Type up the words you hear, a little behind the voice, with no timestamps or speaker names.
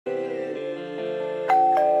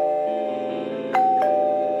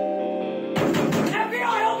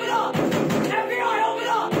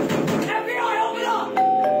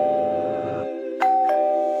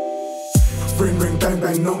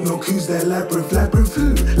bang, knock, who's there? Labrinth, Labrinth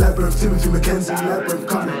who? Labrinth, Timothy, McKenzie, Labrinth,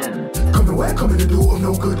 coming. Coming where? Coming the door of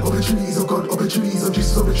no good. Opportunities of God, opportunities of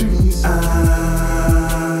Jesus, opportunities. And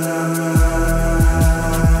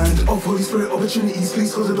of Holy Spirit, opportunities.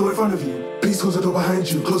 Please close the door in front of you. Please close the door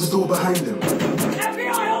behind you. Close the door behind him.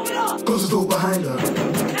 FBI, open up! Close the door behind her.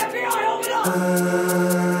 FBI, open up!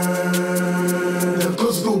 And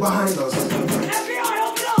close the door behind us.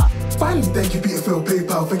 Finally, thank you, Peter, Phil,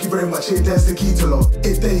 PayPal. Thank you very much. Here, there's the key to lock.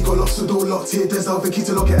 If there you go, locks the door locked. Here, there's the other key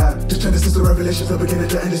to lock it at. The Genesis, the Revelations, the beginning,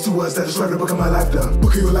 the end. There's 2 words that describe the book of my life. The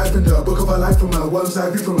book of your life and the book of our life from her. Worm's eye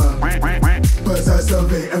view from her. Bird's eye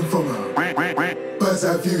survey and from her. Bird's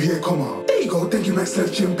eye view here, comma. There you go. Thank you, Max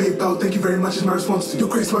Left Jim, PayPal. Thank you very much. Is my response to your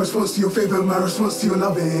grace, my response to your favor, my response to your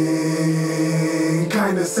loving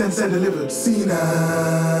kindness, sense and delivered. Seen and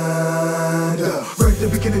right at the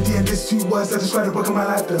beginning, the end. There's 2 words that describe the book of my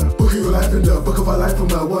life. The book of your life and the book of our life from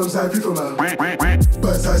her. Worm's eye view from her.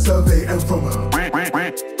 Bird's eye survey and from her.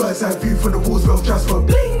 Bird's eye view from the walls, well transfer.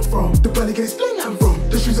 Bling from the pearly gates, bling and from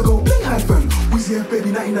the streets of gold, bling hyphen. Weezy F,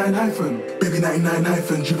 baby 99 hyphen. Baby 99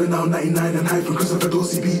 hyphen. Juvenile 99 and hyphen. Christopher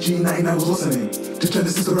Dorsey, BG 99 was what's her name? The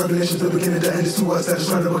Genesis, the Revelations, the beginning, the end. There's 2 words that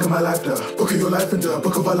describe the book of my life. The book of your life and the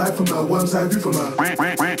book of our life from her. Worm's eye view from her.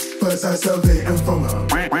 Bird's eye survey and from her.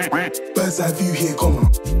 Bird's eye view here, comma.